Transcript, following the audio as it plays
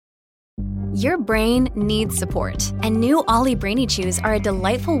Your brain needs support, and new Ollie Brainy Chews are a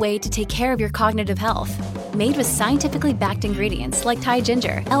delightful way to take care of your cognitive health. Made with scientifically backed ingredients like Thai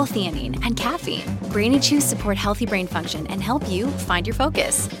ginger, L-theanine, and caffeine, Brainy Chews support healthy brain function and help you find your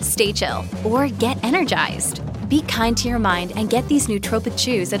focus, stay chill, or get energized. Be kind to your mind and get these nootropic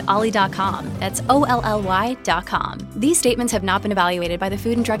chews at ollie.com. That's OLLY.com. These statements have not been evaluated by the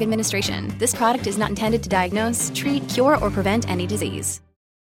Food and Drug Administration. This product is not intended to diagnose, treat, cure, or prevent any disease.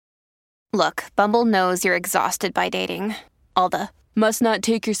 Look, Bumble knows you're exhausted by dating. All the, must not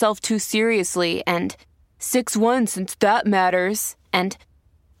take yourself too seriously, and 6'1" since that matters, and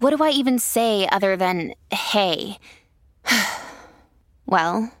what do I even say other than, hey?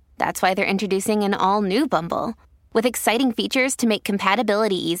 Well, that's why they're introducing an all-new Bumble, with exciting features to make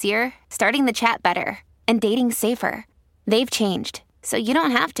compatibility easier, starting the chat better, and dating safer. They've changed, so you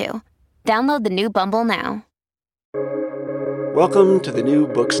don't have to. Download the new Bumble now. Welcome to the New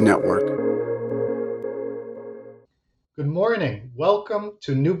Books Network. Good morning. Welcome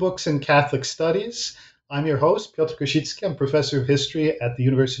to New Books in Catholic Studies. I'm your host, Piotr Kosicki. I'm professor of history at the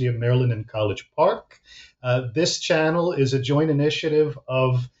University of Maryland in College Park. This channel is a joint initiative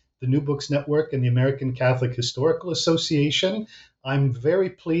of the New Books Network and the American Catholic Historical Association. I'm very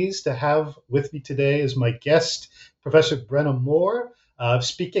pleased to have with me today as my guest, Professor Brenna Moore,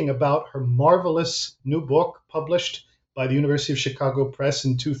 speaking about her marvelous new book published by the University of Chicago Press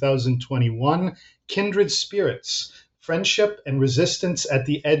in 2021, Kindred Spirits, Friendship and Resistance at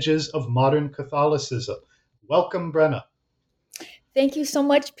the Edges of Modern Catholicism. Welcome, Brenna. Thank you so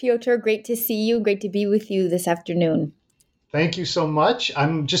much, Piotr. Great to see you. Great to be with you this afternoon. Thank you so much.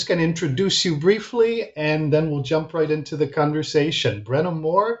 I'm just going to introduce you briefly, and then we'll jump right into the conversation. Brenna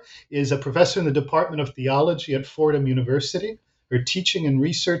Moore is a professor in the Department of Theology at Fordham University. Her teaching and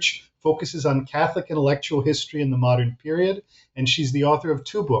research focuses on Catholic intellectual history in the modern period, and she's the author of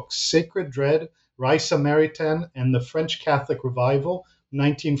two books, Sacred Dread, Rai Samaritan, and the French Catholic Revival,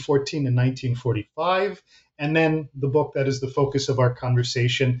 1914 and 1945, and then the book that is the focus of our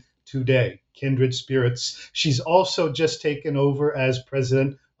conversation today, Kindred Spirits. She's also just taken over as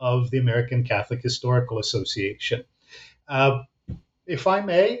president of the American Catholic Historical Association. If I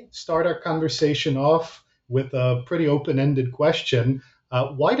may start our conversation off with a pretty open-ended question,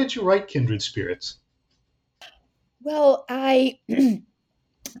 why did you write Kindred Spirits? Well, I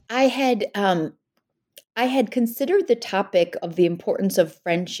had considered the topic of the importance of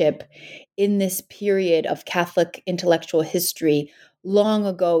friendship in this period of Catholic intellectual history long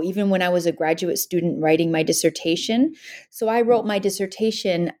ago, even when I was a graduate student writing my dissertation. So I wrote my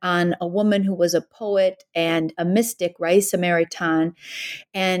dissertation on a woman who was a poet and a mystic, Rai Samaritan.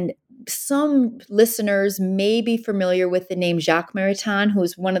 And some listeners may be familiar with the name Jacques Maritain, who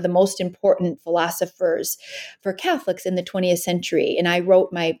is one of the most important philosophers for Catholics in the 20th century. And I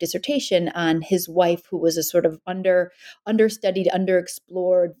wrote my dissertation on his wife, who was a sort of understudied,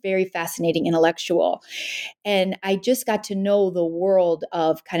 underexplored, very fascinating intellectual. And I just got to know the world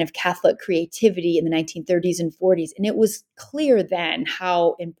of kind of Catholic creativity in the 1930s and 40s. And it was clear then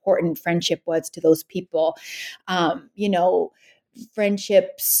how important friendship was to those people.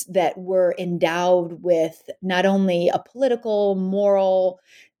 Friendships that were endowed with not only a political, moral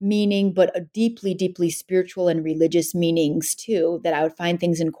meaning, but a deeply, deeply spiritual and religious meanings too, that I would find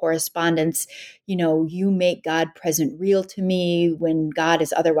things in correspondence. You make God present real to me when God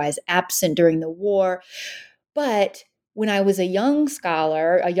is otherwise absent during the war. But when I was a younger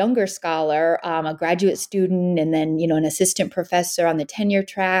scholar, a graduate student, and then, an assistant professor on the tenure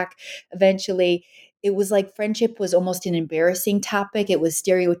track, eventually, it was like friendship was almost an embarrassing topic. It was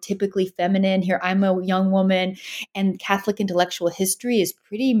stereotypically feminine. Here, I'm a young woman, and Catholic intellectual history is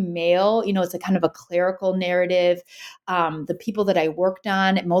pretty male. It's a kind of a clerical narrative. The people that I worked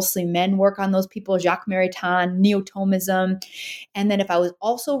on, mostly men work on those people, Jacques Maritain, Neo-Thomism. And then if I was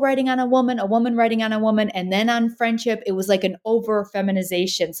also writing on a woman writing on a woman, and then on friendship, it was like an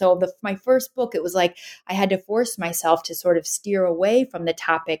over-feminization. So my first book, it was like I had to force myself to sort of steer away from the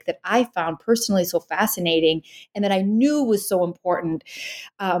topic that I found personally so fascinating and that I knew was so important,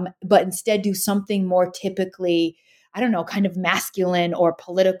 but instead do something more typically, kind of masculine or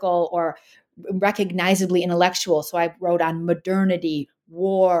political or recognizably intellectual. So I wrote on modernity,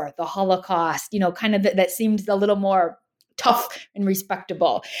 war, the Holocaust, kind of that seemed a little more tough and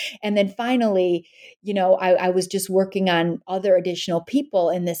respectable. And then finally, I was just working on other additional people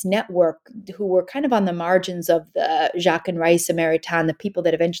in this network who were kind of on the margins of the Jacques and Rai Samaritan, the people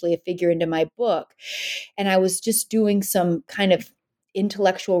that eventually figure into my book. And I was just doing some kind of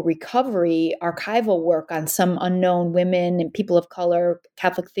intellectual recovery, archival work on some unknown women and people of color,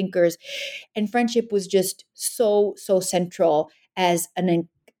 Catholic thinkers. And friendship was just so central as an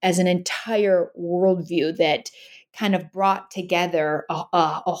as an entire worldview that kind of brought together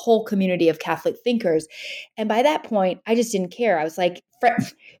a whole community of Catholic thinkers. And by that point, I just didn't care. I was like,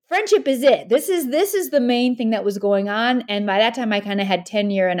 friendship is it. This is the main thing that was going on. And by that time, I kind of had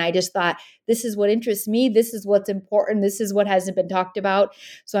tenure, and I just thought, this is what interests me. This is what's important. This is what hasn't been talked about.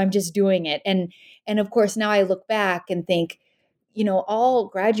 So I'm just doing it. And of course, now I look back and think, all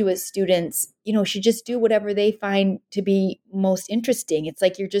graduate students, should just do whatever they find to be most interesting. It's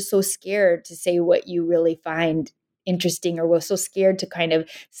like you're just so scared to say what you really find interesting, or we're so scared to kind of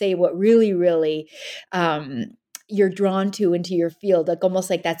say what really, really you're drawn to into your field, like almost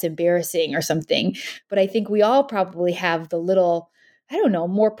like that's embarrassing or something. But I think we all probably have the little, I don't know,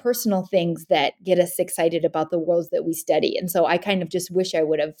 more personal things that get us excited about the worlds that we study. And so I kind of just wish I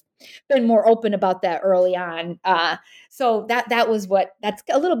would have been more open about that early on. So that's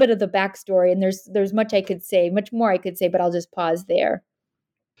a little bit of the backstory. And there's much more I could say, but I'll just pause there.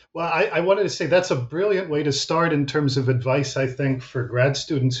 Well, I wanted to say that's a brilliant way to start in terms of advice, I think, for grad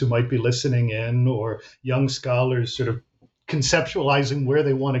students who might be listening in, or young scholars sort of conceptualizing where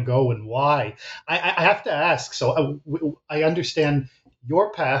they want to go and why. I have to ask, so I understand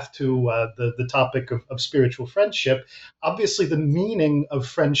your path to the topic of spiritual friendship. Obviously, the meaning of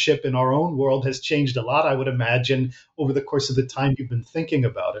friendship in our own world has changed a lot, I would imagine, over the course of the time you've been thinking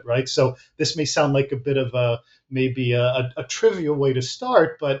about it, right? So this may sound like a bit of maybe a trivial way to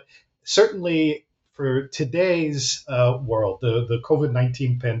start, but certainly for today's world, the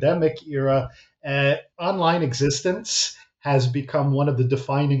COVID-19 pandemic era, online existence has become one of the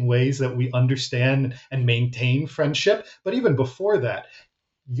defining ways that we understand and maintain friendship. But even before that,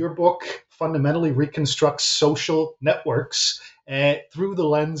 your book fundamentally reconstructs social networks through the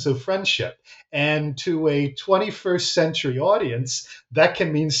lens of friendship. And to a 21st century audience, that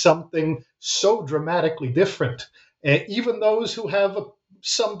can mean something so dramatically different, even those who have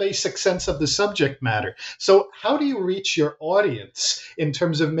some basic sense of the subject matter. So how do you reach your audience in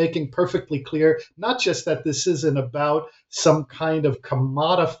terms of making perfectly clear, not just that this isn't about some kind of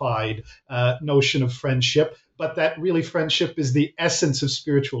commodified notion of friendship, but that really friendship is the essence of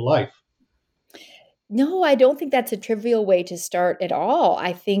spiritual life? No, I don't think that's a trivial way to start at all.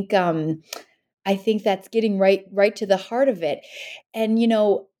 I think that's getting right to the heart of it. And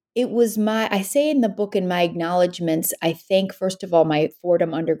I say in the book, in my acknowledgments, I thank first of all my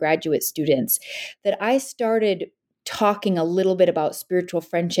Fordham undergraduate students, that I started talking a little bit about spiritual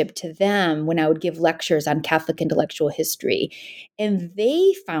friendship to them when I would give lectures on Catholic intellectual history. And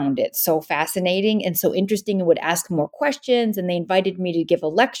they found it so fascinating and so interesting, and would ask more questions. And they invited me to give a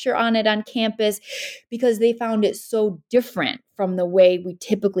lecture on it on campus because they found it so different from the way we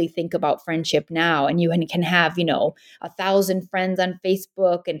typically think about friendship now. And you can have, 1,000 friends on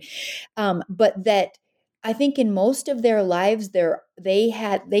Facebook, but that I think in most of their lives, they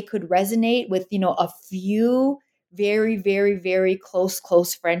could resonate with, a few very, very, very close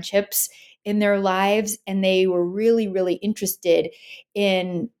friendships in their lives. And they were really, really interested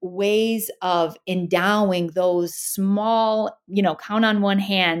in ways of endowing those small, count on one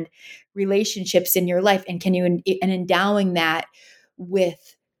hand relationships in your life. And and endowing that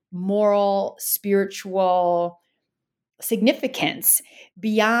with moral, spiritual significance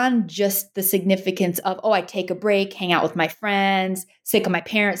beyond just the significance of, I take a break, hang out with my friends, sick of my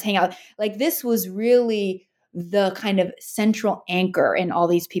parents, hang out. Like, this was really the kind of central anchor in all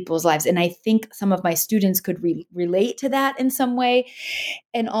these people's lives. And I think some of my students could relate to that in some way.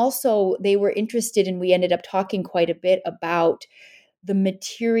 And also they were interested, and we ended up talking quite a bit about the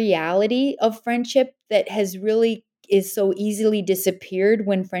materiality of friendship that is so easily disappeared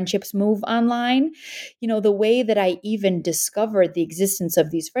when friendships move online. The way that I even discovered the existence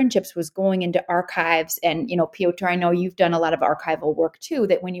of these friendships was going into archives. And, Piotr, I know you've done a lot of archival work too,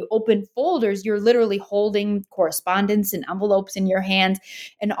 that when you open folders, you're literally holding correspondence and envelopes in your hands.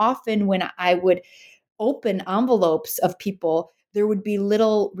 And often when I would open envelopes of people, there would be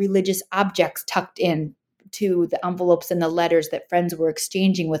little religious objects tucked in to the envelopes and the letters that friends were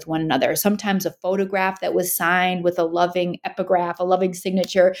exchanging with one another. Sometimes a photograph that was signed with a loving epigraph, a loving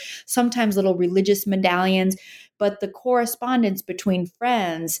signature, sometimes little religious medallions. But the correspondence between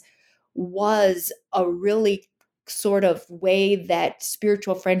friends was a really sort of way that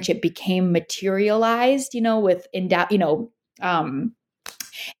spiritual friendship became materialized,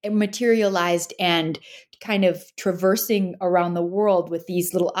 materialized and kind of traversing around the world with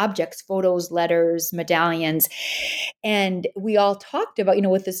these little objects, photos, letters, medallions. And we all talked about,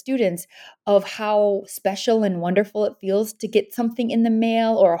 with the students, of how special and wonderful it feels to get something in the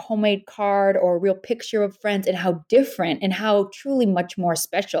mail or a homemade card or a real picture of friends, and how different and how truly much more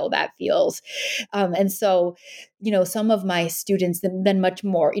special that feels. And so, some of my students, then much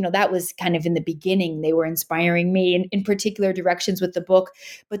more, that was kind of in the beginning, they were inspiring me in particular directions with the book.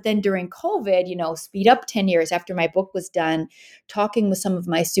 But then during COVID, speed up 10 years after my book was done, talking with some of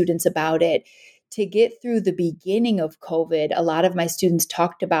my students about it, to get through the beginning of COVID, a lot of my students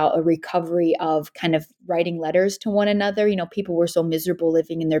talked about a recovery of kind of writing letters to one another. People were so miserable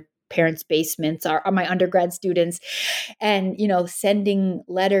living in their parents' basements, are my undergrad students. And, sending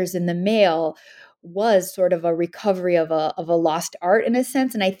letters in the mail was sort of a recovery of a lost art in a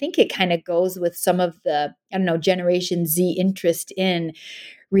sense. And I think it kind of goes with some of the, Generation Z interest in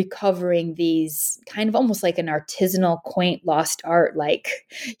recovering these kind of almost like an artisanal, quaint, lost art, like,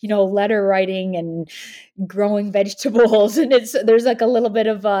 letter writing and growing vegetables. And there's like a little bit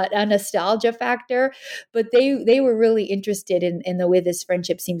of a nostalgia factor, but they were really interested in the way this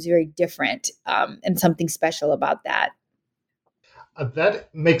friendship seems very different, and something special about that.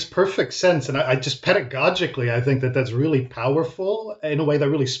 That makes perfect sense. And I just pedagogically, I think that that's really powerful in a way that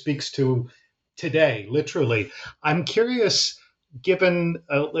really speaks to today, literally. I'm curious, given,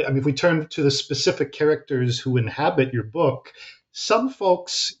 if we turn to the specific characters who inhabit your book, some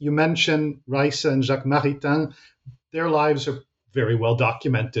folks, you mentioned Raissa and Jacques Maritain, their lives are very well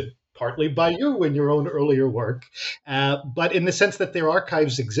documented, partly by you in your own earlier work, but in the sense that their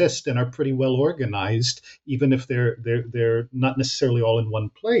archives exist and are pretty well organized, even if they're not necessarily all in one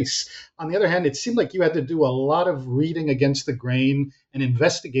place. On the other hand, it seemed like you had to do a lot of reading against the grain and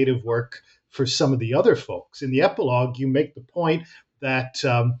investigative work for some of the other folks. In the epilogue, you make the point that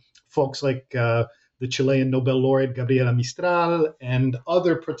folks like the Chilean Nobel laureate Gabriela Mistral and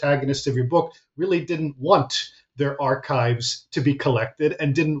other protagonists of your book really didn't want their archives to be collected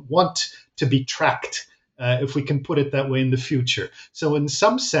and didn't want to be tracked, if we can put it that way, in the future. So in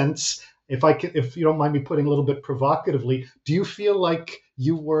some sense, if you don't mind me putting a little bit provocatively, do you feel like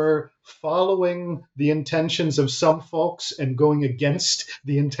you were following the intentions of some folks and going against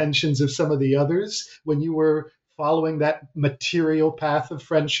the intentions of some of the others when you were following that material path of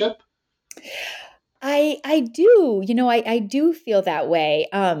friendship? I do, I do feel that way.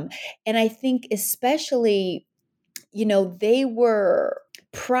 And I think especially, they were,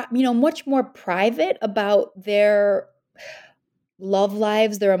 much more private about their love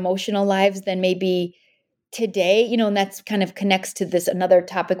lives, their emotional lives than maybe today, and that's kind of connects to this another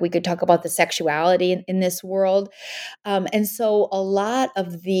topic we could talk about, the sexuality in this world. And so a lot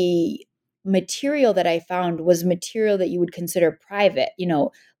of the material that I found was material that you would consider private,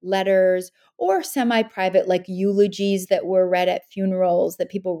 letters or semi-private, like eulogies that were read at funerals that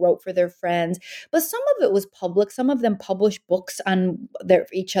people wrote for their friends. But some of it was public. Some of them published books on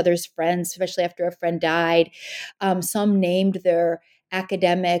each other's friends, especially after a friend died. Some named their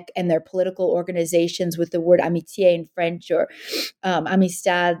academic and their political organizations with the word amitié in French, or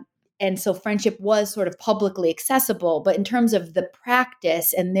amistad. And so friendship was sort of publicly accessible, but in terms of the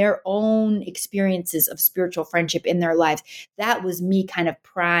practice and their own experiences of spiritual friendship in their lives, that was me kind of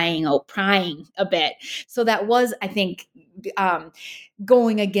prying a bit. So that was, I think,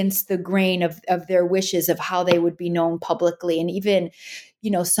 going against the grain of their wishes of how they would be known publicly. And even,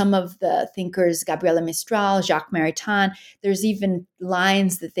 some of the thinkers, Gabriela Mistral, Jacques Maritain, there's even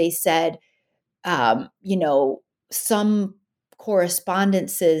lines that they said, some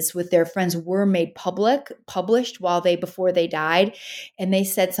correspondences with their friends were made published before they died. And they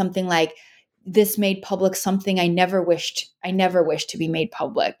said something like, this made public something I never wished to be made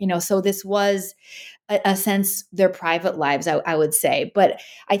public. So this was a sense, their private lives, I would say. But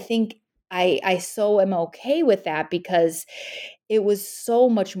I think I so am okay with that, because it was so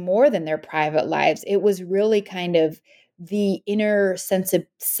much more than their private lives. It was really kind of the inner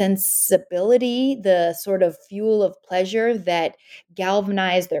sensibility, the sort of fuel of pleasure that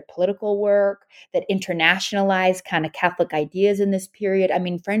galvanized their political work, that internationalized kind of Catholic ideas in this period. I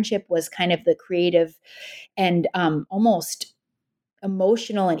mean, friendship was kind of the creative and almost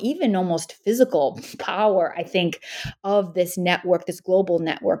emotional and even almost physical power, I think, of this network, this global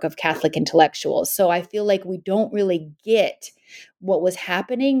network of Catholic intellectuals. So I feel like we don't really get what was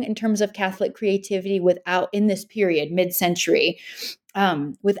happening in terms of Catholic creativity in this period, mid-century,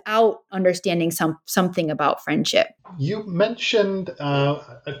 without understanding something about friendship. You mentioned,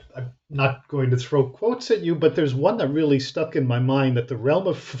 not going to throw quotes at you, but there's one that really stuck in my mind, that the realm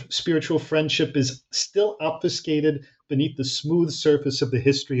of spiritual friendship is still obfuscated beneath the smooth surface of the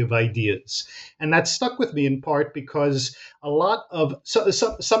history of ideas. And that stuck with me in part because a lot of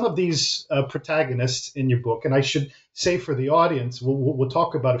some of these protagonists in your book, and I should say for the audience, we'll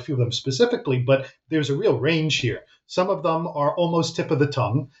talk about a few of them specifically, but there's a real range here. Some of them are almost tip of the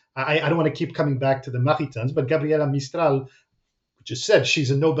tongue. I don't want to keep coming back to the Maritans, but Gabriela Mistral just said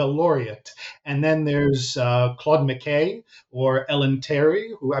she's a Nobel laureate. And then there's Claude McKay or Ellen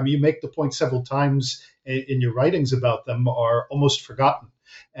Terry, who, I mean, you make the point several times in your writings about them, are almost forgotten.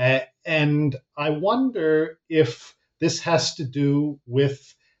 And I wonder if this has to do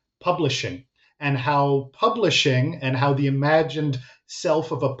with publishing and how the imagined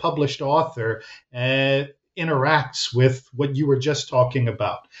self of a published author interacts with what you were just talking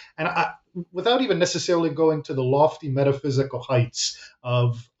about. And without even necessarily going to the lofty metaphysical heights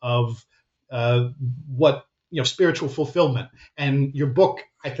of what spiritual fulfillment. And your book,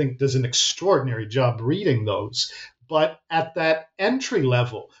 I think, does an extraordinary job reading those. But at that entry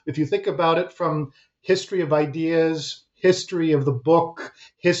level, if you think about it from history of ideas, history of the book,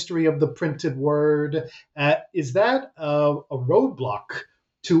 history of the printed word, is that a roadblock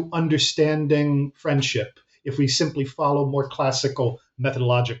to understanding friendship if we simply follow more classical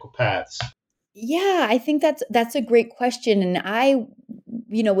methodological paths? Yeah, I think that's a great question, and I,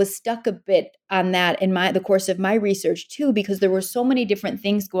 was stuck a bit on that in the course of my research too, because there were so many different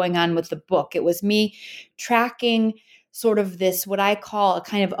things going on with the book. It was me tracking sort of this, what I call a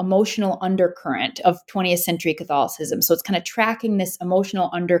kind of emotional undercurrent of 20th century Catholicism. So it's kind of tracking this emotional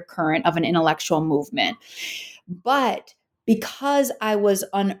undercurrent of an intellectual movement. But because I was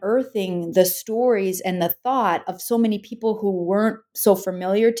unearthing the stories and the thought of so many people who weren't so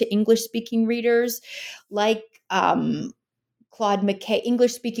familiar to English speaking readers, like Claude McKay,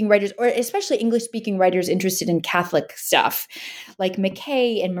 English speaking writers, or especially English speaking writers interested in Catholic stuff, like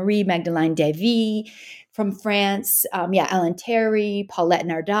McKay and Marie Magdalene Davy from France, Ellen Terry, Paulette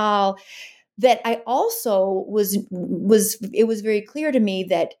Nardal, that I also it was very clear to me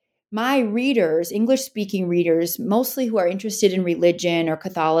that my readers, English speaking readers, mostly who are interested in religion or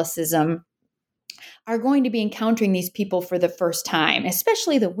Catholicism, are going to be encountering these people for the first time,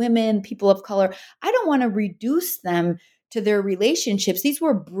 especially the women, people of color. I don't want to reduce them to their relationships. These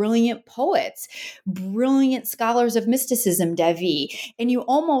were brilliant poets, brilliant scholars of mysticism, Davy. And you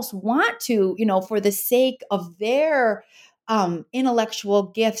almost want to, for the sake of their intellectual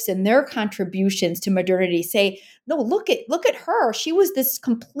gifts and their contributions to modernity, say, no, look at her. She was this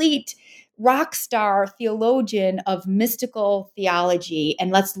complete rock star theologian of mystical theology.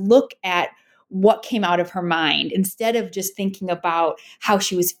 And let's look at what came out of her mind instead of just thinking about how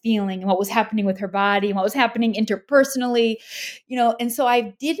she was feeling and what was happening with her body and what was happening interpersonally, and so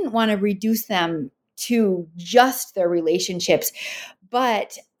I didn't want to reduce them to just their relationships.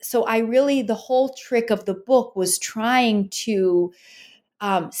 But so the whole trick of the book was trying to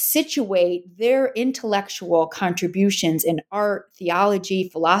situate their intellectual contributions in art, theology,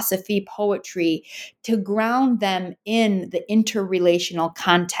 philosophy, poetry, to ground them in the interrelational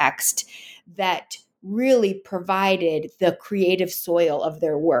context that really provided the creative soil of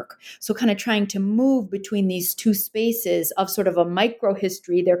their work. So kind of trying to move between these two spaces of sort of a micro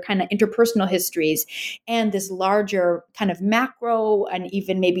history, their kind of interpersonal histories, and this larger kind of macro and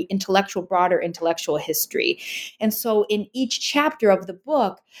even maybe broader intellectual history. And so in each chapter of the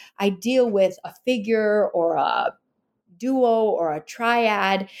book, I deal with a figure or a duo or a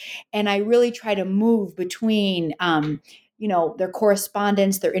triad, and I really try to move between their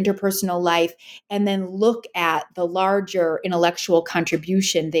correspondence, their interpersonal life, and then look at the larger intellectual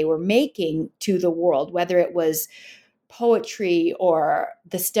contribution they were making to the world, whether it was poetry or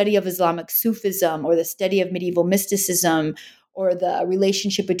the study of Islamic Sufism or the study of medieval mysticism or the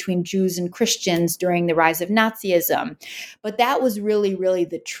relationship between Jews and Christians during the rise of Nazism. But that was really, really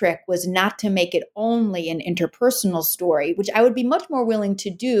the trick, was not to make it only an interpersonal story, which I would be much more willing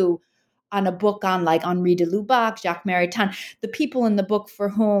to do on a book on like Henri de Lubac, Jacques Maritain, the people in the book for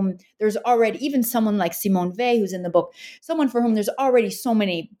whom there's already, even someone like Simone Weil who's in the book, someone for whom there's already so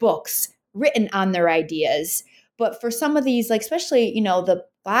many books written on their ideas. But for some of these, like especially, the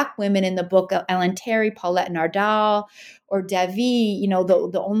Black women in the book, Ellen Terry, Paulette Nardal, or Davy,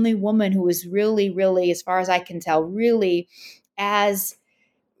 the only woman who was really, really, as far as I can tell, really as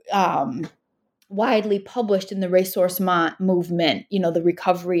widely published in the ressourcement movement, the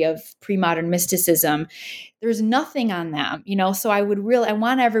recovery of pre-modern mysticism. There's nothing on them, so I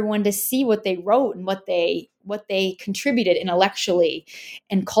want everyone to see what they wrote and what they contributed intellectually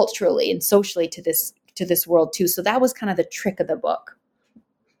and culturally and socially to this world too. So that was kind of the trick of the book.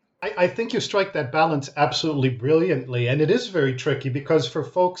 I think you strike that balance absolutely brilliantly, and it is very tricky because for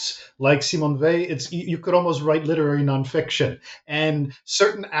folks like Simone Weil, you could almost write literary nonfiction, and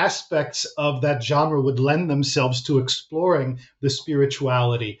certain aspects of that genre would lend themselves to exploring the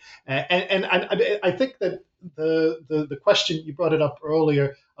spirituality. And I think that the question you brought it up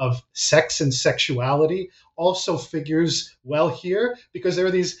earlier of sex and sexuality also figures well here because there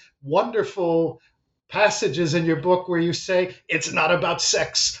are these wonderful passages in your book where you say it's not about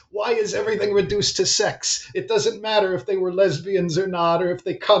sex. Why is everything reduced to sex? It doesn't matter if they were lesbians or not, or if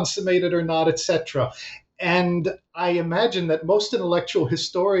they consummated or not, etc. And I imagine that most intellectual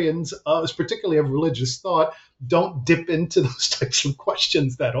historians, particularly of religious thought, don't dip into those types of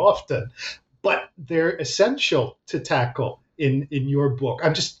questions that often, but they're essential to tackle in your book.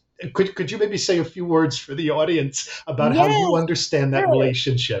 I'm just could you maybe say a few words for the audience about how you Yes, understand that sure.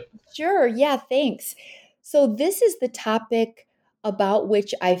 relationship? Sure. Yeah, thanks. So this is the topic about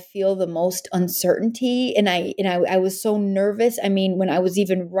which I feel the most uncertainty. And I was so nervous. I mean, when I was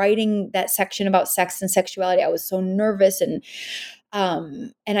even writing that section about sex and sexuality, I was so nervous and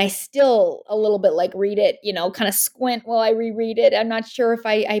I still a little bit like read it, kind of squint while I reread it. I'm not sure if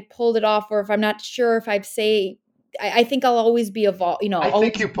I pulled it off or if I'm not sure if I say I think I'll always be I think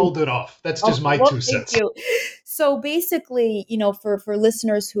always you be. pulled it off. That's just Okay, my well, two thank cents. you. So basically, for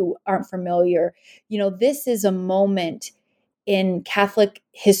listeners who aren't familiar, this is a moment in Catholic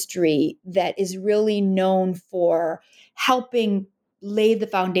history that is really known for helping lay the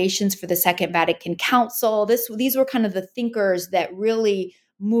foundations for the Second Vatican Council. These were kind of the thinkers that really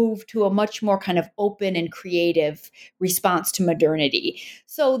moved to a much more kind of open and creative response to modernity.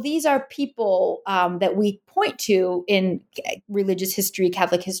 So these are people that we point to in religious history,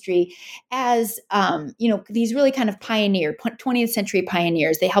 Catholic history, as these really kind of 20th century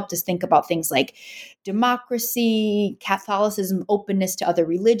pioneers. They helped us think about things like democracy, Catholicism, openness to other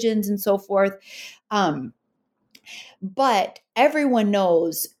religions, and so forth. Um, but everyone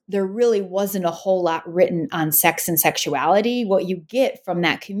knows there really wasn't a whole lot written on sex and sexuality. What you get from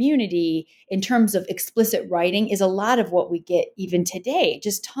that community in terms of explicit writing is a lot of what we get even today,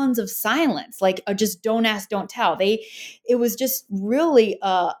 just tons of silence, like just don't ask, don't tell. It was just really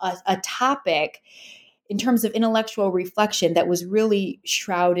a topic in terms of intellectual reflection that was really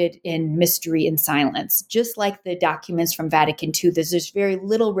shrouded in mystery and silence, just like the documents from Vatican II. There's just very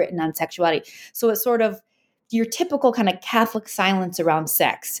little written on sexuality. So it's sort of your typical kind of Catholic silence around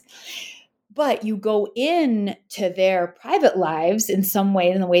sex. But you go in to their private lives in some way,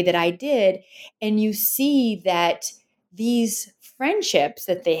 in the way that I did, and you see that these friendships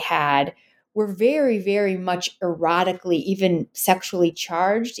that they had were very, very much erotically, even sexually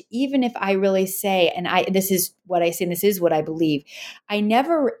charged. Even if I really say, this is what I say, and this is what I believe, I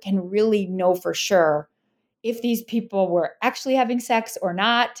never can really know for sure if these people were actually having sex or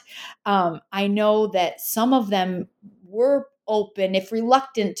not. I know that some of them were open, if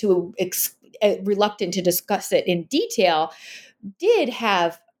reluctant to discuss it in detail, did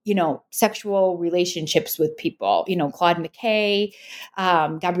have sexual relationships with people, Claude McKay,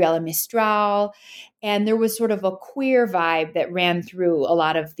 Gabriela Mistral, and there was sort of a queer vibe that ran through a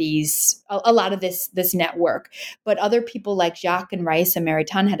lot of this network. But other people like Jacques and Raissa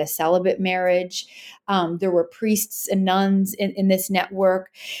Maritain had a celibate marriage. There were priests and nuns in this network,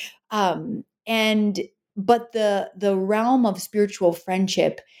 and but the realm of spiritual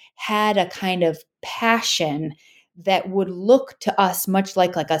friendship had a kind of passion that would look to us much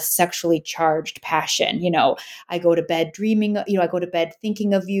like a sexually charged passion. I go to bed dreaming, I go to bed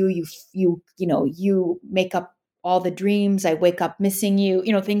thinking of you, you make up all the dreams, I wake up missing you,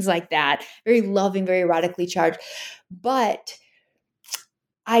 things like that. Very loving, very erotically charged. But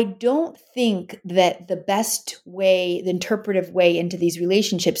I don't think that the best way, the interpretive way into these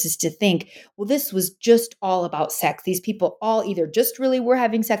relationships is to think, well, this was just all about sex. These people all either just really were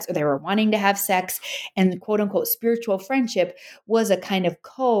having sex or they were wanting to have sex. And the quote unquote spiritual friendship was a kind of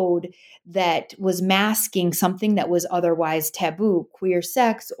code that was masking something that was otherwise taboo, queer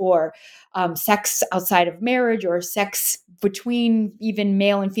sex or sex outside of marriage or sex between even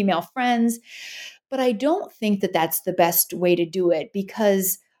male and female friends. But I don't think that that's the best way to do it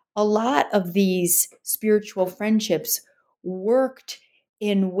because a lot of these spiritual friendships worked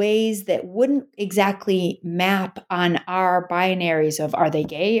in ways that wouldn't exactly map on our binaries of are they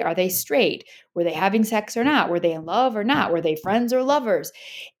gay, are they straight, were they having sex or not, were they in love or not, were they friends or lovers.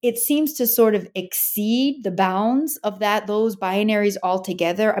 It seems to sort of exceed the bounds of those binaries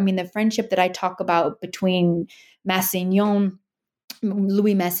altogether. I mean, the friendship that I talk about between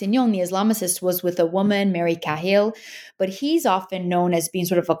Louis Massignon, the Islamicist, was with a woman, Mary Cahill, but he's often known as being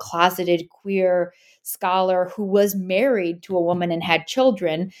sort of a closeted queer scholar who was married to a woman and had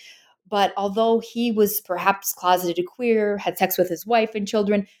children. But although he was perhaps closeted queer, had sex with his wife and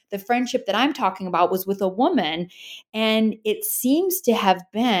children, the friendship that I'm talking about was with a woman. And it seems to have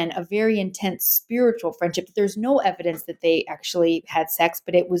been a very intense spiritual friendship. There's no evidence that they actually had sex,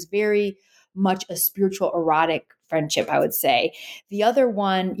 but it was very much a spiritual erotic friendship, I would say. The other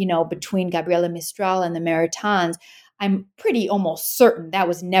one, between Gabriela Mistral and the Maritans, I'm pretty almost certain that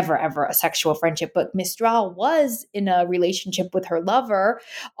was never, ever a sexual friendship. But Mistral was in a relationship with her lover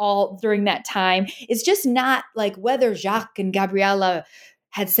all during that time. It's just not like whether Jacques and Gabriela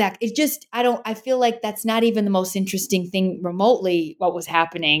had sex. I feel like that's not even the most interesting thing remotely what was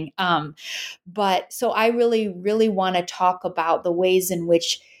happening. But so I really, really want to talk about the ways in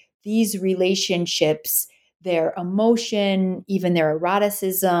which these relationships, their emotion, even their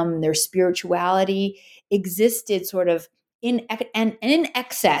eroticism, their spirituality existed sort of in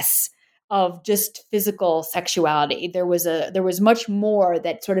excess of just physical sexuality. There was much more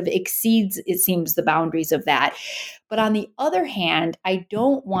that sort of exceeds, it seems, the boundaries of that. But on the other hand, I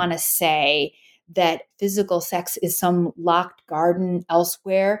don't want to say that physical sex is some locked garden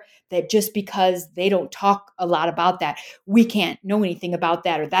elsewhere, that just because they don't talk a lot about that, we can't know anything about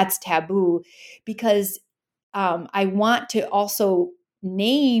that, or that's taboo. Because I want to also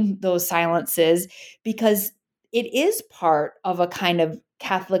name those silences, because it is part of a kind of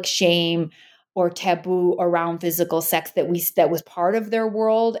Catholic shame or taboo around physical sex that was part of their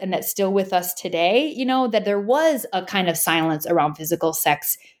world and that's still with us today. That there was a kind of silence around physical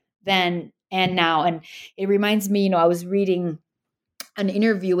sex then and now. And it reminds me, I was reading an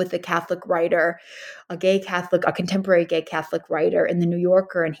interview with a Catholic writer, a contemporary gay Catholic writer in the New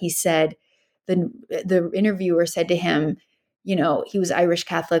Yorker, and he said, the interviewer said to him, he was Irish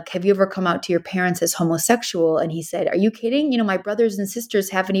Catholic, "Have you ever come out to your parents as homosexual?" And he said, "Are you kidding? My brothers and sisters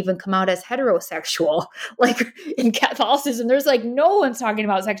haven't even come out as heterosexual." Like in Catholicism, there's like no one's talking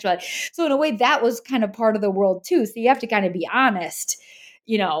about sexuality. So in a way, that was kind of part of the world too. So you have to kind of be honest,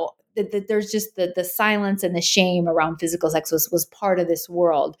 that there's just the silence and the shame around physical sex was part of this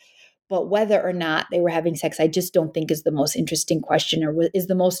world. But whether or not they were having sex, I just don't think is the most interesting question, or is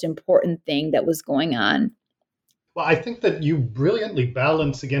the most important thing that was going on. Well, I think that you brilliantly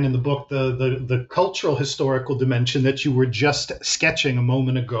balance again in the book the cultural historical dimension that you were just sketching a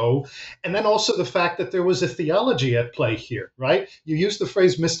moment ago, and then also the fact that there was a theology at play here, right? You used the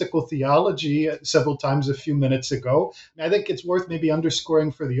phrase mystical theology several times a few minutes ago. And I think it's worth maybe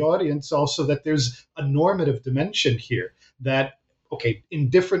underscoring for the audience also that there's a normative dimension here that, okay, in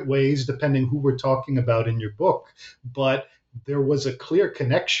different ways, depending who we're talking about in your book, but there was a clear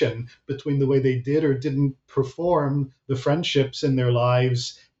connection between the way they did or didn't perform the friendships in their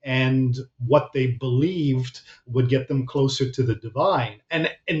lives and what they believed would get them closer to the divine.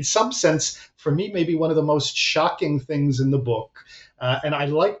 And in some sense, for me, maybe one of the most shocking things in the book, and I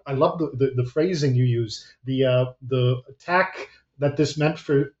love the phrasing you use, the attack that this meant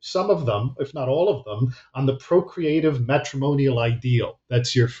for some of them, if not all of them, on the procreative matrimonial ideal.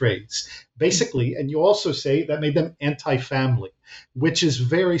 That's your phrase. Basically, and you also say that made them anti-family, which is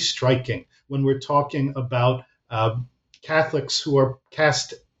very striking when we're talking about Catholics who are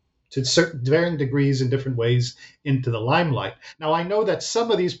cast to certain varying degrees in different ways into the limelight. Now, I know that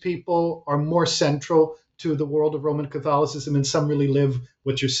some of these people are more central to the world of Roman Catholicism, and some really live,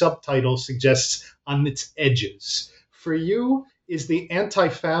 what your subtitle suggests, on its edges. For you, is the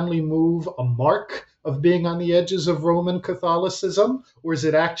anti-family move a mark of being on the edges of Roman Catholicism, or is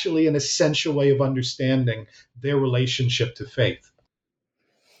it actually an essential way of understanding their relationship to faith?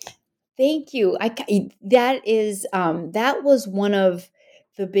 Thank you. That was one of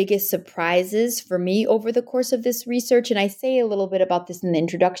the biggest surprises for me over the course of this research. And I say a little bit about this in the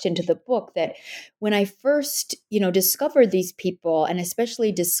introduction to the book, that when I first, discovered these people, and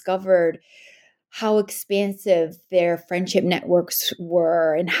especially discovered how expansive their friendship networks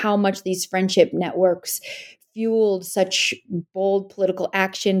were and how much these friendship networks fueled such bold political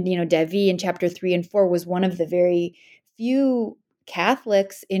action. Davy in chapter 3 and 4 was one of the very few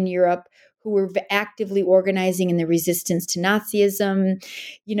Catholics in Europe who were actively organizing in the resistance to Nazism.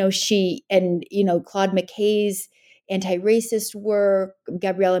 She and, Claude McKay's anti-racist work,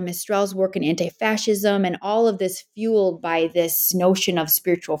 Gabriela Mistral's work in anti-fascism, and all of this fueled by this notion of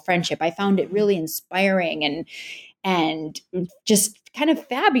spiritual friendship. I found it really inspiring and just kind of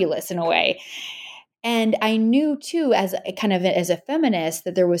fabulous in a way. And I knew too, as a feminist,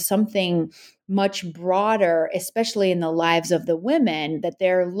 that there was something much broader, especially in the lives of the women, that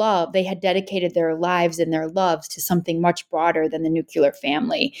they had dedicated their lives and their loves to something much broader than the nuclear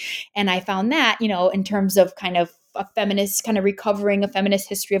family. And I found that, in terms of kind of a feminist, kind of recovering a feminist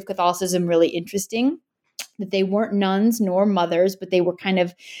history of Catholicism really interesting, that they weren't nuns nor mothers, but they were kind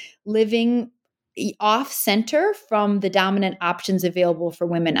of living off center from the dominant options available for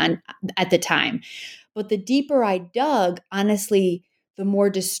women at the time. But the deeper I dug, honestly, the more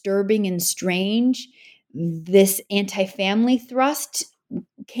disturbing and strange this anti-family thrust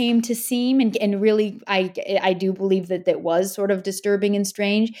came to seem. And really, I do believe that that was sort of disturbing and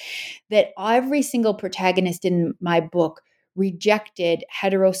strange, that every single protagonist in my book rejected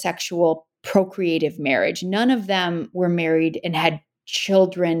heterosexual procreative marriage. None of them were married and had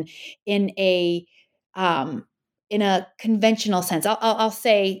children in a um, conventional sense. I'll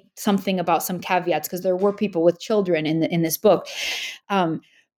say something about some caveats, because there were people with children in this book,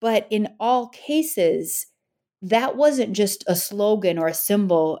 but in all cases, that wasn't just a slogan or a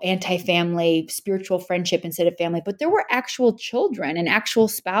symbol, anti-family, spiritual friendship instead of family, but there were actual children and actual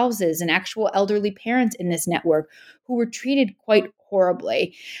spouses and actual elderly parents in this network who were treated quite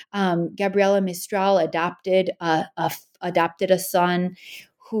horribly. Gabriela Mistral adopted a son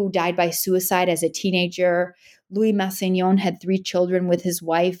who died by suicide as a teenager. Louis Massignon had 3 children with his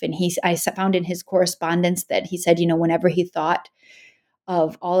wife, and I found in his correspondence that he said, whenever he thought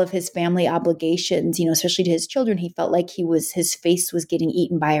of all of his family obligations, especially to his children, he felt like his face was getting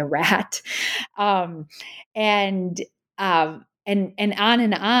eaten by a rat, and on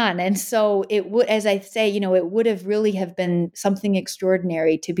and on. And so it would, as I say, it would have really have been something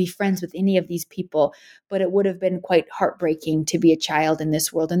extraordinary to be friends with any of these people, but it would have been quite heartbreaking to be a child in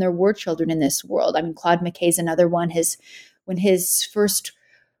this world. And there were children in this world. I mean, Claude McKay's another one. When his first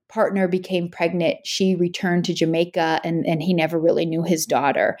partner became pregnant, she returned to Jamaica, and he never really knew his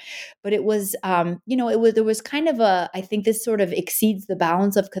daughter. But it was, there was kind of I think this sort of exceeds the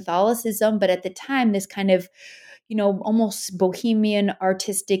bounds of Catholicism, but at the time, this kind of, almost bohemian,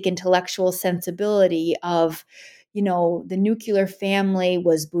 artistic, intellectual sensibility of, the nuclear family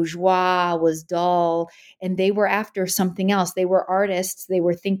was bourgeois, was dull, and they were after something else. They were artists, they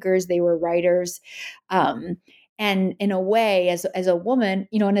were thinkers, they were writers. And in a way, as a woman,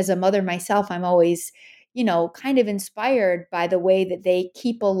 and as a mother myself, I'm always, kind of inspired by the way that they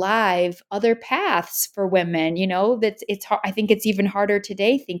keep alive other paths for women. It's hard. I think it's even harder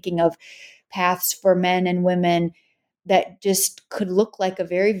today thinking of paths for men and women that just could look like a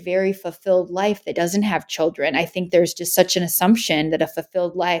very, very fulfilled life that doesn't have children. I think there's just such an assumption that a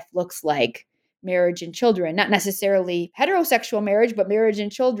fulfilled life looks like marriage and children, not necessarily heterosexual marriage, but marriage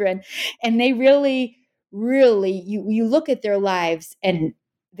and children. And they really, you look at their lives and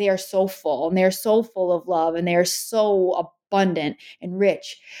they are so full, and they're so full of love, and they are so abundant and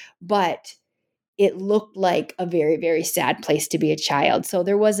rich, but it looked like a very, very sad place to be a child. So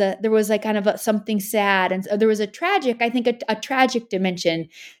there was like kind of something sad, and there was a tragic, I think a tragic dimension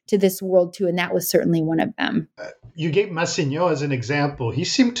to this world too. And that was certainly one of them. You gave Massignon as an example. He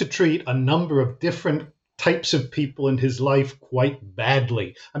seemed to treat a number of different types of people in his life quite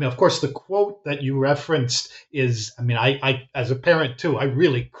badly. I mean, of course, the quote that you referenced is, I mean, I as a parent too, I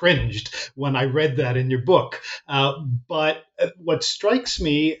really cringed when I read that in your book. But what strikes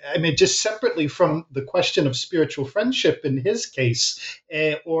me, I mean, just separately from the question of spiritual friendship in his case,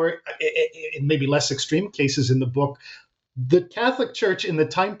 or in maybe less extreme cases in the book, the Catholic Church in the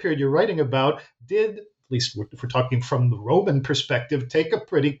time period you're writing about did, at least if we're talking from the Roman perspective, take a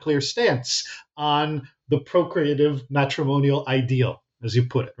pretty clear stance on the procreative matrimonial ideal, as you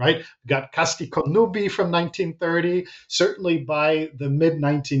put it, right? We got Casti Connubii from 1930, certainly by the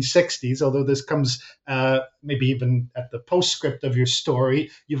mid-1960s, although this comes maybe even at the postscript of your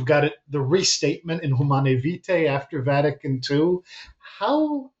story. You've got the restatement in Humanae Vitae after Vatican II.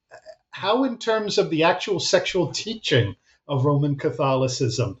 How in terms of the actual sexual teaching of Roman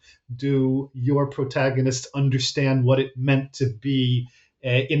Catholicism do your protagonists understand what it meant to be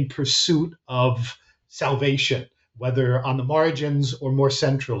in pursuit of salvation, whether on the margins or more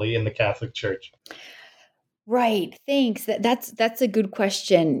centrally in the Catholic Church? Right. Thanks. That's a good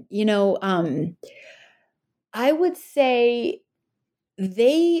question. I would say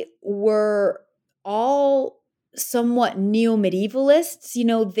they were all somewhat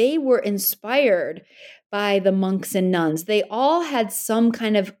neo-medievalists. They were inspired by the monks and nuns. They all had some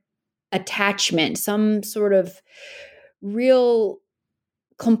kind of attachment, some sort of real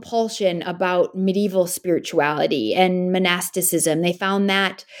compulsion about medieval spirituality and monasticism. They found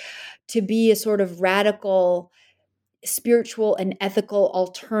that to be a sort of radical spiritual and ethical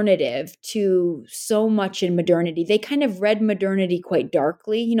alternative to so much in modernity. They kind of read modernity quite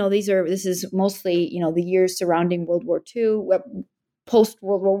darkly. This is mostly, the years surrounding World War II,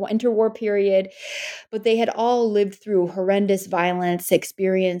 post-World War I, interwar period, but they had all lived through horrendous violence,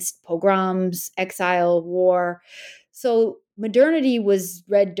 experienced pogroms, exile, war. So modernity was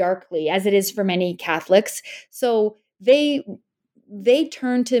read darkly, as it is for many Catholics. So they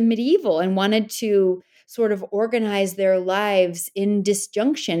turned to medieval and wanted to sort of organize their lives in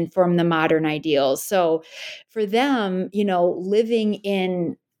disjunction from the modern ideals. So for them, living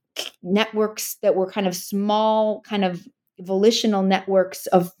in networks that were kind of small, kind of volitional networks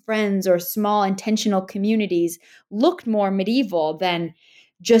of friends or small intentional communities looked more medieval than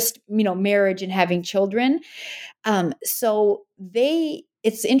just, marriage and having children.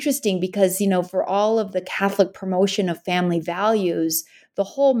 It's interesting because, for all of the Catholic promotion of family values, the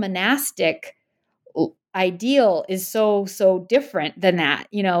whole monastic ideal is so different than that,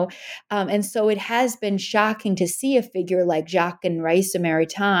 and so it has been shocking to see a figure like Jacques and Raissa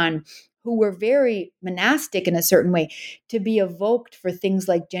Maritain, who were very monastic in a certain way, to be evoked for things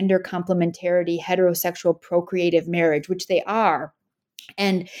like gender complementarity, heterosexual procreative marriage, which they are.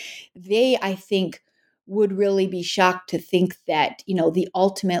 And they, I think, would really be shocked to think that, the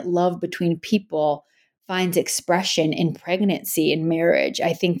ultimate love between people finds expression in pregnancy and marriage.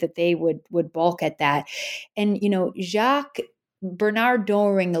 I think that they would balk at that. And, Jacques Bernard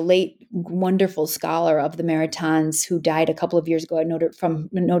Doering, the late wonderful scholar of the Maritains who died a couple of years ago from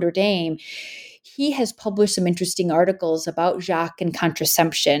Notre Dame, he has published some interesting articles about Jacques and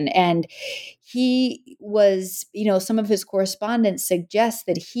contraception. And he was, some of his correspondence suggests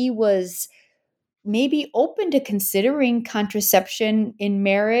that he was maybe open to considering contraception in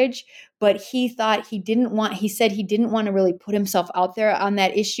marriage, but he said he didn't want to really put himself out there on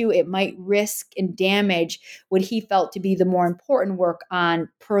that issue. It might risk and damage what he felt to be the more important work on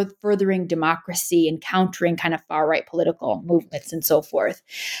furthering democracy and countering kind of far-right political movements and so forth.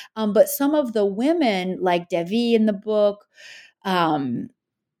 But some of the women, like Devi in the book, Ellen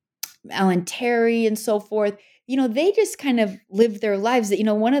Terry and so forth, they just kind of live their lives.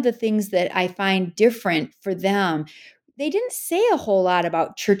 One of the things that I find different for them, they didn't say a whole lot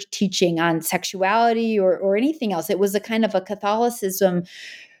about church teaching on sexuality or anything else. It was a kind of a Catholicism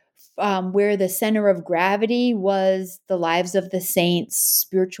where the center of gravity was the lives of the saints,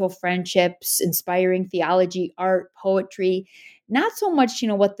 spiritual friendships, inspiring theology, art, poetry, not so much,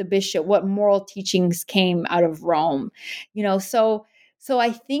 what moral teachings came out of Rome, so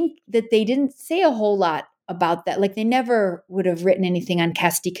I think that they didn't say a whole lot about that. Like, they never would have written anything on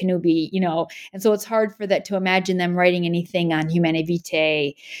Casti Connubii, and so it's hard for that to imagine them writing anything on Humanae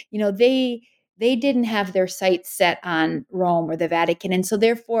Vitae. They didn't have their sights set on Rome or the Vatican. And so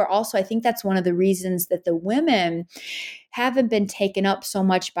therefore also, I think that's one of the reasons that the women haven't been taken up so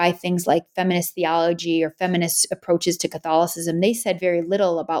much by things like feminist theology or feminist approaches to Catholicism. They said very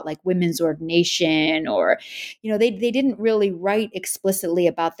little about like women's ordination, or, they didn't really write explicitly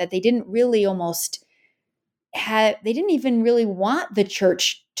about that. They didn't really they didn't even really want the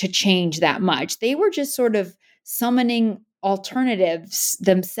church to change that much. They were just sort of summoning alternatives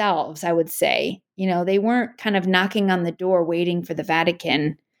themselves, I would say. They weren't kind of knocking on the door waiting for the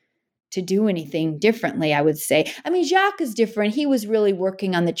Vatican to do anything differently, I would say. I mean, Jacques is different. He was really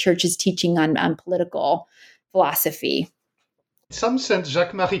working on the church's teaching on political philosophy. In some sense,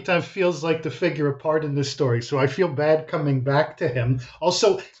 Jacques Maritain feels like the figure apart in this story, so I feel bad coming back to him.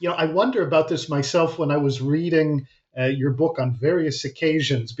 Also, I wonder about this myself when I was reading your book on various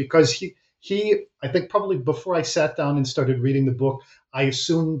occasions, because he, I think probably before I sat down and started reading the book, I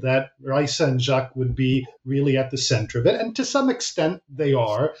assumed that Raissa and Jacques would be really at the center of it. And to some extent, they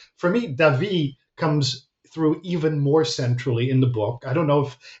are. For me, David comes through even more centrally in the book. I don't know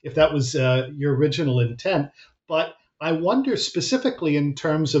if that was your original intent, but I wonder specifically in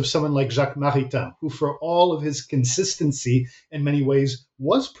terms of someone like Jacques Maritain, who for all of his consistency in many ways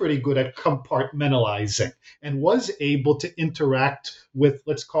was pretty good at compartmentalizing and was able to interact with,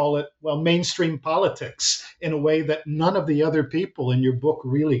 let's call it, mainstream politics in a way that none of the other people in your book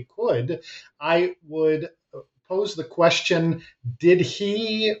really could. I would pose the question, did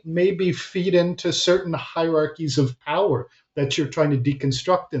he maybe feed into certain hierarchies of power that you're trying to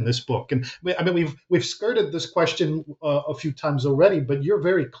deconstruct in this book? And I mean, we've skirted this question a few times already, but you're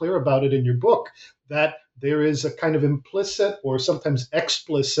very clear about it in your book, that there is a kind of implicit or sometimes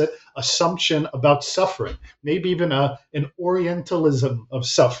explicit assumption about suffering, maybe even an Orientalism of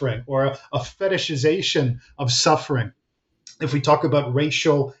suffering or a fetishization of suffering, if we talk about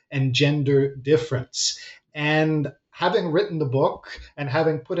racial and gender difference. And having written the book and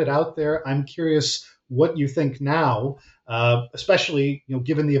having put it out there, I'm curious what you think now, especially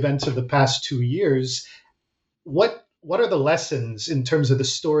given the events of the past 2 years. What are the lessons in terms of the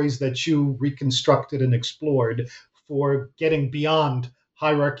stories that you reconstructed and explored for getting beyond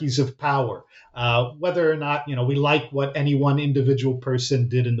hierarchies of power, whether or not we like what any one individual person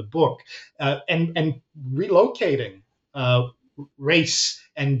did in the book, and relocating race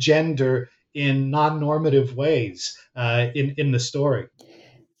and gender in non-normative ways in the story.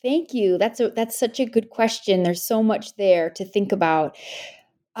 Thank you. That's such a good question. There's so much there to think about.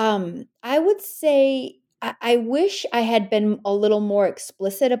 I would say I wish I had been a little more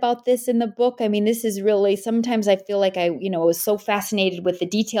explicit about this in the book. I mean, this is really, sometimes I feel like I was so fascinated with the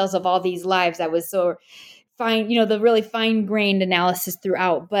details of all these lives. I was so fine, the really fine-grained analysis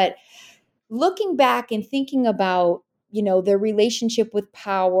throughout. But looking back and thinking about, their relationship with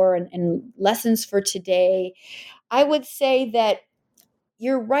power and lessons for today, I would say that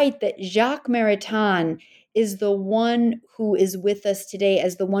you're right that Jacques Maritain is the one who is with us today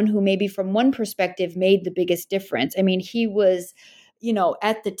as the one who maybe from one perspective made the biggest difference. I mean, he was,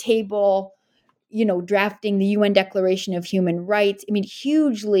 at the table, drafting the UN Declaration of Human Rights. I mean,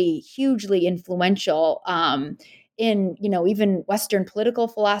 hugely, hugely influential in, even Western political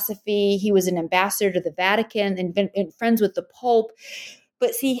philosophy. He was an ambassador to the Vatican and friends with the Pope.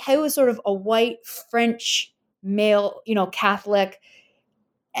 But see, he was sort of a white French male, Catholic,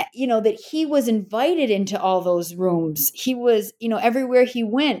 that he was invited into all those rooms. He was, everywhere he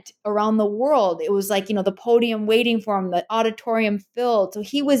went around the world, it was like, the podium waiting for him, the auditorium filled. So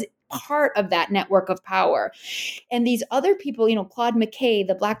he was part of that network of power. And these other people, Claude McKay,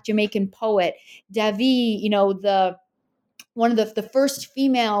 the Black Jamaican poet, Davy, one of the first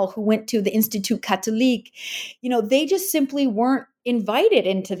female who went to the Institut Catholique, they just simply weren't invited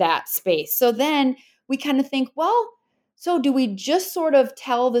into that space. So then we kind of think, well, so do we just sort of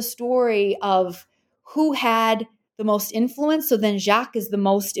tell the story of who had the most influence? So then Jacques is the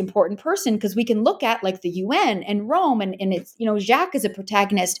most important person because we can look at like the UN and Rome and it's, Jacques is a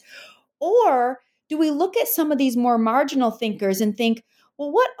protagonist. Or do we look at some of these more marginal thinkers and think,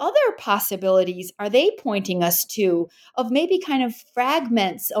 well, what other possibilities are they pointing us to of maybe kind of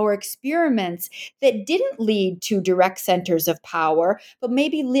fragments or experiments that didn't lead to direct centers of power, but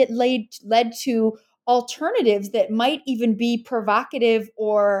maybe led to alternatives that might even be provocative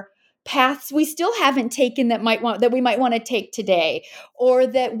or paths we still haven't taken that we might want to take today, or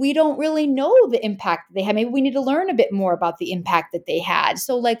that we don't really know the impact they had. Maybe we need to learn a bit more about the impact that they had.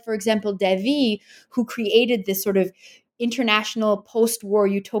 So like, for example, Davy, who created this sort of international post-war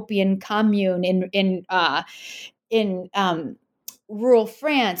utopian commune in rural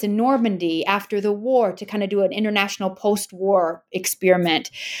France in Normandy after the war to kind of do an international post-war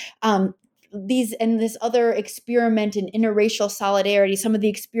experiment. This other experiment in interracial solidarity, some of the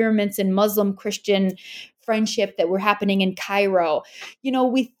experiments in Muslim Christian friendship that were happening in Cairo.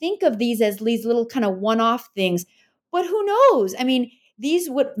 We think of these as these little kind of one-off things, but who knows? I mean,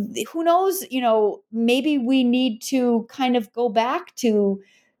 who knows, maybe we need to kind of go back to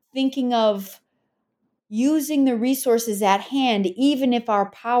thinking of using the resources at hand, even if our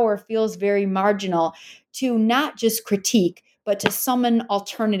power feels very marginal, to not just critique, but to summon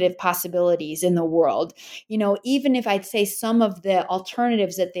alternative possibilities in the world. Even if I'd say some of the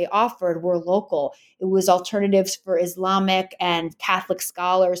alternatives that they offered were local, it was alternatives for Islamic and Catholic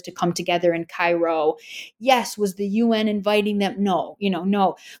scholars to come together in Cairo. Yes, was the UN inviting them? No,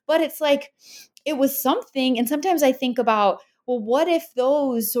 no. But it's like, it was something. And sometimes I think about, well, what if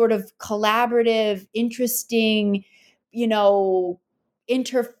those sort of collaborative, interesting, interfaith,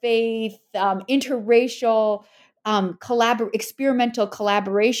 interracial, experimental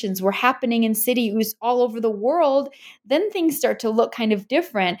collaborations were happening in cities all over the world? Then things start to look kind of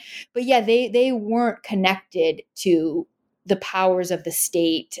different. But yeah, they weren't connected to the powers of the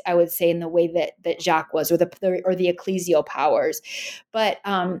state, I would say, in the way that Jacques was, or the ecclesial powers. But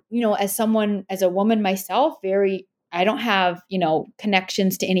as a woman myself, I don't have,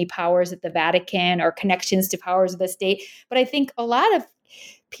 connections to any powers at the Vatican or connections to powers of the state. But I think a lot of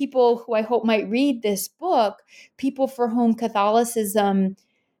people who I hope might read this book, people for whom Catholicism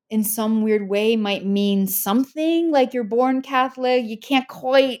in some weird way might mean something, like you're born Catholic, you can't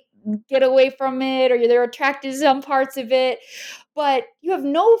quite get away from it, or they're attracted to some parts of it, but you have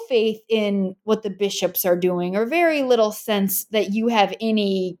no faith in what the bishops are doing, or very little sense that you have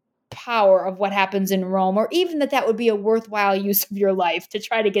any power of what happens in Rome, or even that would be a worthwhile use of your life to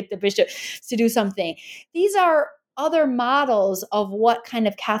try to get the bishop to do something. These are other models of what kind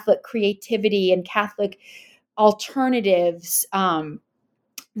of Catholic creativity and Catholic alternatives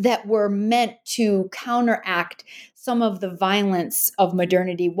that were meant to counteract some of the violence of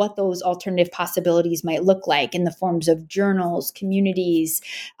modernity, what those alternative possibilities might look like in the forms of journals, communities.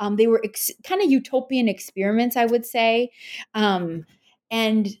 They were kind of utopian experiments, I would say.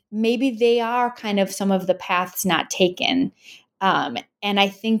 And maybe they are kind of some of the paths not taken. And I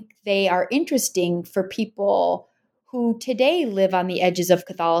think they are interesting for people who today live on the edges of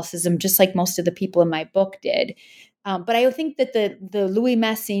Catholicism, just like most of the people in my book did. But I think that the Louis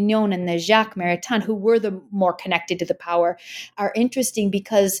Massignon and the Jacques Maritain, who were the more connected to the power, are interesting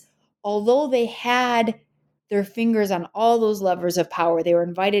because although they had their fingers on all those levers of power, they were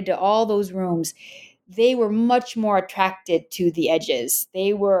invited to all those rooms, they were much more attracted to the edges.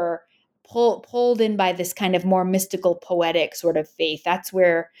 They were pulled in by this kind of more mystical, poetic sort of faith. That's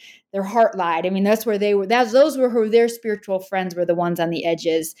where their heart lied. I mean, that's where they were. Those were who their spiritual friends were, the ones on the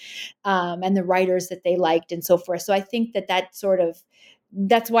edges, and the writers that they liked, and so forth. So I think that sort of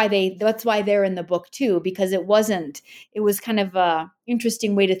that's why they're in the book too, because it was kind of a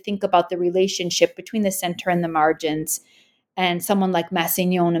interesting way to think about the relationship between the center and the margins. And someone like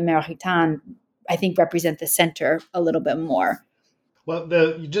Massignon and Maritain, I think, represent the center a little bit more. Well,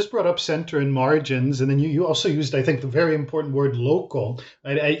 you just brought up center and margins, and then you also used, I think, the very important word local.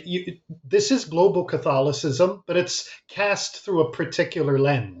 This is global Catholicism, but it's cast through a particular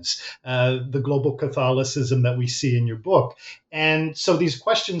lens, the global Catholicism that we see in your book. And so these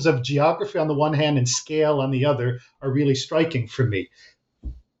questions of geography on the one hand and scale on the other are really striking for me.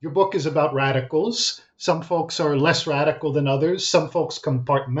 Your book is about radicals. Some folks are less radical than others. Some folks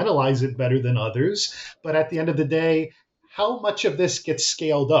compartmentalize it better than others. But at the end of the day, how much of this gets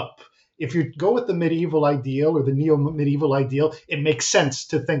scaled up? If you go with the medieval ideal or the neo-medieval ideal, it makes sense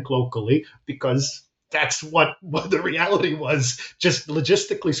to think locally because that's what the reality was, just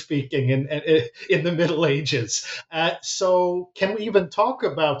logistically speaking, in the Middle Ages. So can we even talk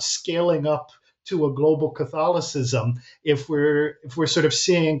about scaling up to a global Catholicism if we're sort of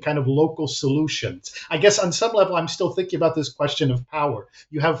seeing kind of local solutions? I guess on some level, I'm still thinking about this question of power.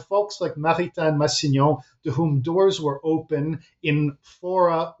 You have folks like Maritain and Massignon to whom doors were open in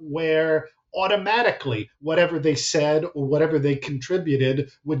fora where automatically whatever they said or whatever they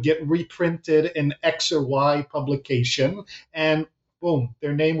contributed would get reprinted in X or Y publication, and boom,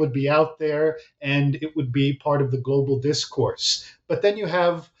 their name would be out there and it would be part of the global discourse. But then you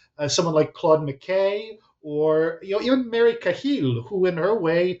have someone like Claude McKay, or even Mary Cahill, who in her own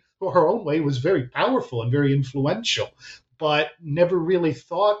way, was very powerful and very influential, but never really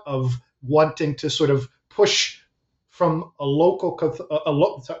thought of wanting to sort of push from a local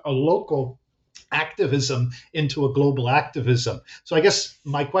activism into a global activism. So I guess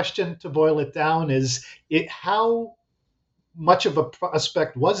my question, to boil it down, is how much of a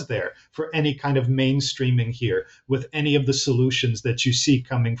prospect was there for any kind of mainstreaming here with any of the solutions that you see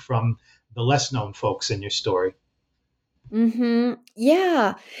coming from the less known folks in your story?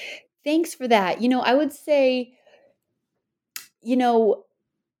 Yeah. Thanks for that. I would say,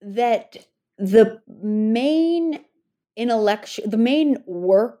 that the main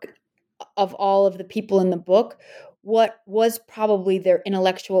work of all of the people in the book, what was probably their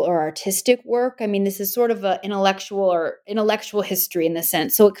intellectual or artistic work. I mean, this is sort of an intellectual history in the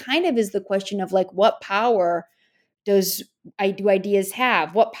sense. So it kind of is the question of like, what power do ideas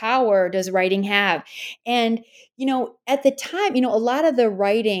have? What power does writing have? And, at the time, a lot of the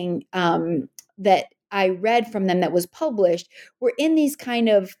writing that I read from them that was published were in these kind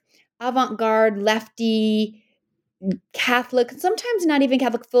of avant-garde, lefty, Catholic, sometimes not even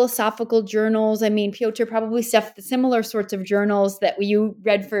Catholic, philosophical journals. I mean, Piotr probably stuff the similar sorts of journals that you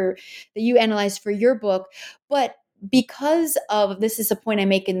analyzed for your book. But because of, this is a point I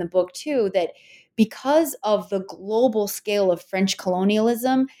make in the book too, that because of the global scale of French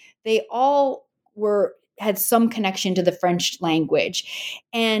colonialism, they all had some connection to the French language.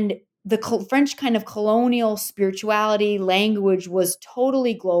 And the French kind of colonial spirituality language was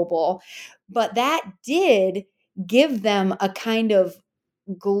totally global, but that did give them a kind of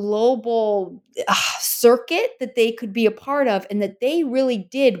global circuit that they could be a part of, and that they really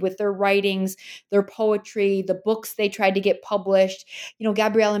did with their writings, their poetry, the books they tried to get published.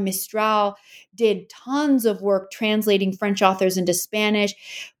 Gabriela Mistral did tons of work translating French authors into Spanish,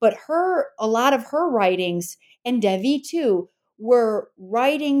 but a lot of her writings, and Davy too, were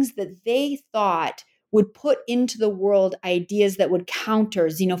writings that they thought would put into the world ideas that would counter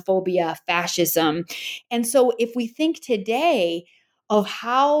xenophobia, fascism. And so if we think today of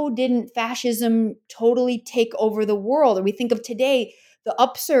how didn't fascism totally take over the world, or we think of today, the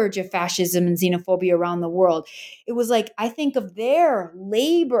upsurge of fascism and xenophobia around the world, it was like, I think of their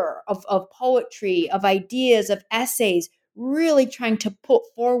labor of poetry, of ideas, of essays, really trying to put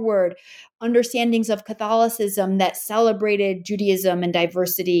forward understandings of Catholicism that celebrated Judaism and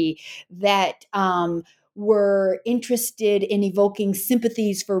diversity, that were interested in evoking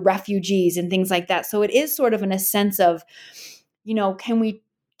sympathies for refugees and things like that. So it is sort of in a sense of can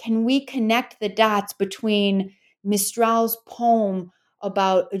we connect the dots between Mistral's poem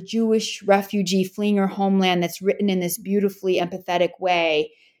about a Jewish refugee fleeing her homeland that's written in this beautifully empathetic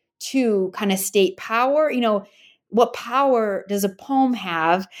way to kind of state power? What power does a poem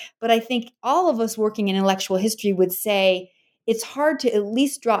have? But I think all of us working in intellectual history would say it's hard to at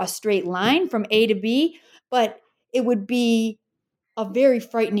least draw a straight line from A to B, but it would be a very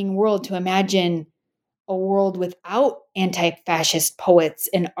frightening world to imagine a world without anti-fascist poets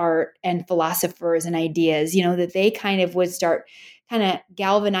and art and philosophers and ideas, that they kind of would start kind of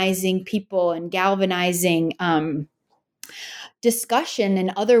galvanizing people and galvanizing discussion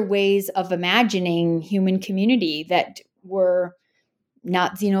and other ways of imagining human community that were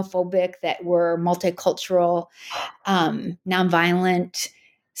not xenophobic, that were multicultural, nonviolent,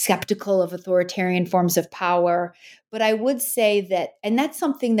 skeptical of authoritarian forms of power. But I would say that, and that's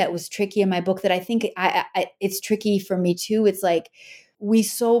something that was tricky in my book that I think it's tricky for me too. It's like we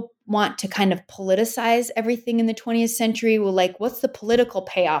so want to kind of politicize everything in the 20th century. Well, like, what's the political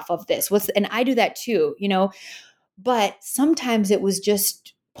payoff of this? And I do that too, but sometimes it was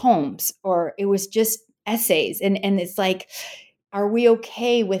just poems or it was just essays. And it's like, are we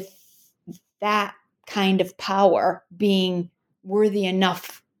okay with that kind of power being worthy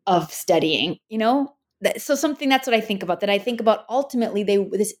enough of studying? So something, that's what I think about. That I think about ultimately,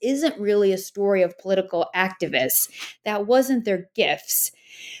 this isn't really a story of political activists. That wasn't their gifts,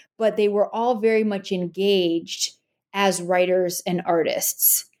 but they were all very much engaged as writers and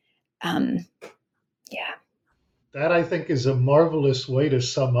artists. Yeah. That, I think, is a marvelous way to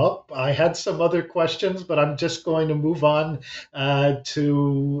sum up. I had some other questions, but I'm just going to move on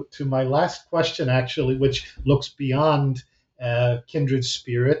to my last question, actually, which looks beyond Kindred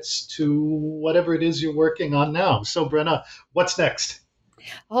Spirits to whatever it is you're working on now. So, Brenna, what's next?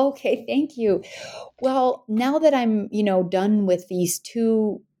 Okay, thank you. Well, now that I'm, done with these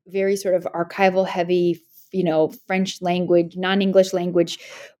two very sort of archival heavy, French language, non-English language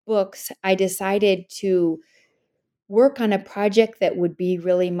books, I decided to work on a project that would be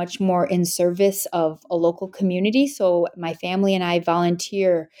really much more in service of a local community. So my family and I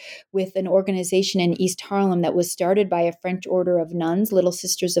volunteer with an organization in East Harlem that was started by a French order of nuns, Little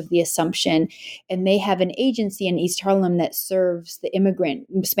Sisters of the Assumption. And they have an agency in East Harlem that serves the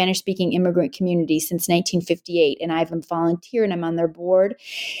Spanish-speaking immigrant community since 1958. And I'm a volunteer and I'm on their board.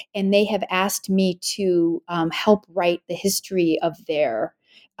 And they have asked me to help write the history of their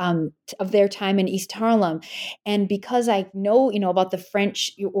time in East Harlem. And because I know, about the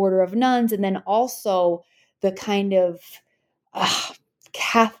French order of nuns, and then also the kind of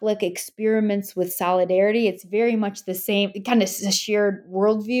Catholic experiments with solidarity, it's very much the same, kind of a shared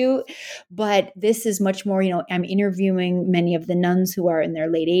worldview. But this is much more, I'm interviewing many of the nuns who are in their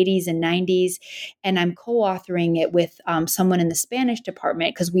late 80s and 90s, and I'm co-authoring it with someone in the Spanish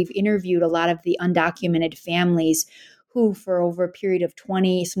department, because we've interviewed a lot of the undocumented families who for over a period of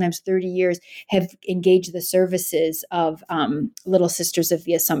 20, sometimes 30 years, have engaged the services of Little Sisters of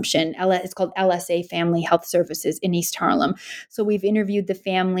the Assumption. It's called LSA, Family Health Services, in East Harlem. So we've interviewed the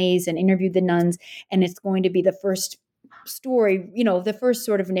families and interviewed the nuns, and it's going to be the first story, the first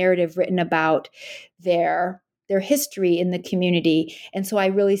sort of narrative written about their history in the community. And so I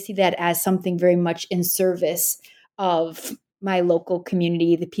really see that as something very much in service of my local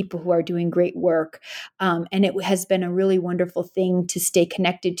community, the people who are doing great work. And it has been a really wonderful thing to stay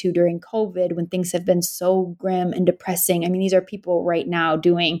connected to during COVID, when things have been so grim and depressing. I mean, these are people right now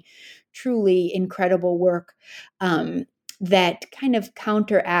doing truly incredible work that kind of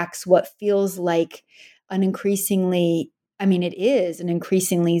counteracts what feels like it is an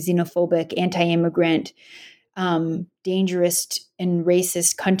increasingly xenophobic, anti-immigrant, dangerous and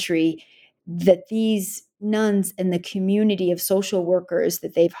racist country, that these nuns and the community of social workers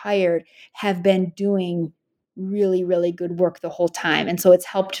that they've hired have been doing really, really good work the whole time. And so it's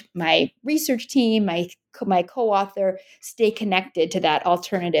helped my research team, my co-author, stay connected to that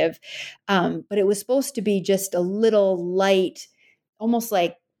alternative. But it was supposed to be just a little light, almost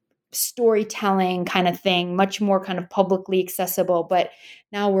like storytelling kind of thing, much more kind of publicly accessible. But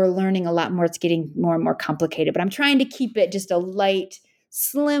now we're learning a lot more. It's getting more and more complicated. But I'm trying to keep it just a light,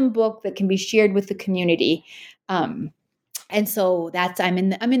 slim book that can be shared with the community. And so I'm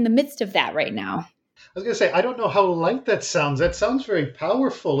in the midst of that right now. I was going to say, I don't know how light that sounds. That sounds very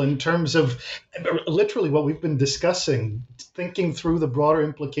powerful in terms of literally what we've been discussing, thinking through the broader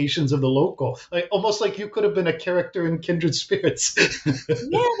implications of the local, almost like you could have been a character in Kindred Spirits. Yeah,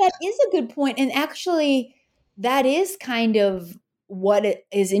 that is a good point. And actually, that is kind of what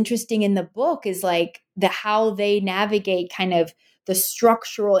is interesting in the book, is like how they navigate kind of the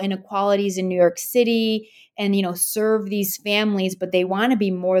structural inequalities in New York City and, serve these families, but they want to be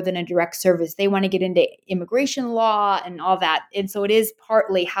more than a direct service. They want to get into immigration law and all that. And so it is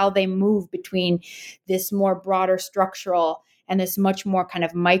partly how they move between this more broader structural and this much more kind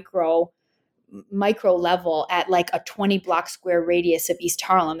of micro level at like a 20 block square radius of East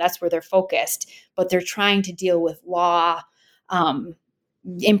Harlem. That's where they're focused, but they're trying to deal with law,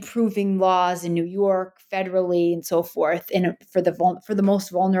 improving laws in New York federally and so forth, and for the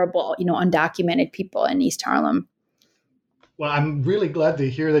most vulnerable, undocumented people in East Harlem. Well, I'm really glad to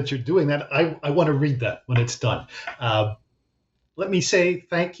hear that you're doing that. I want to read that when it's done. Let me say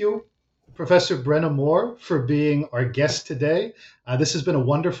thank you, Professor Brenna Moore, for being our guest today. This has been a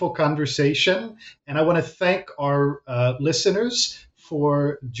wonderful conversation, and I want to thank our listeners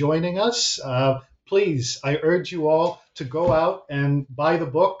for joining us. Please, I urge you all to go out and buy the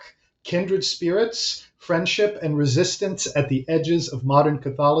book, Kindred Spirits, Friendship and Resistance at the Edges of Modern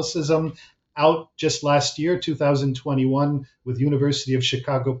Catholicism, out just last year, 2021, with University of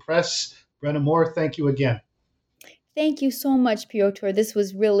Chicago Press. Brenna Moore, thank you again. Thank you so much, Piotr. This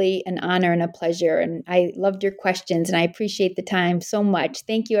was really an honor and a pleasure, and I loved your questions, and I appreciate the time so much.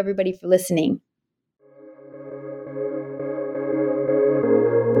 Thank you, everybody, for listening.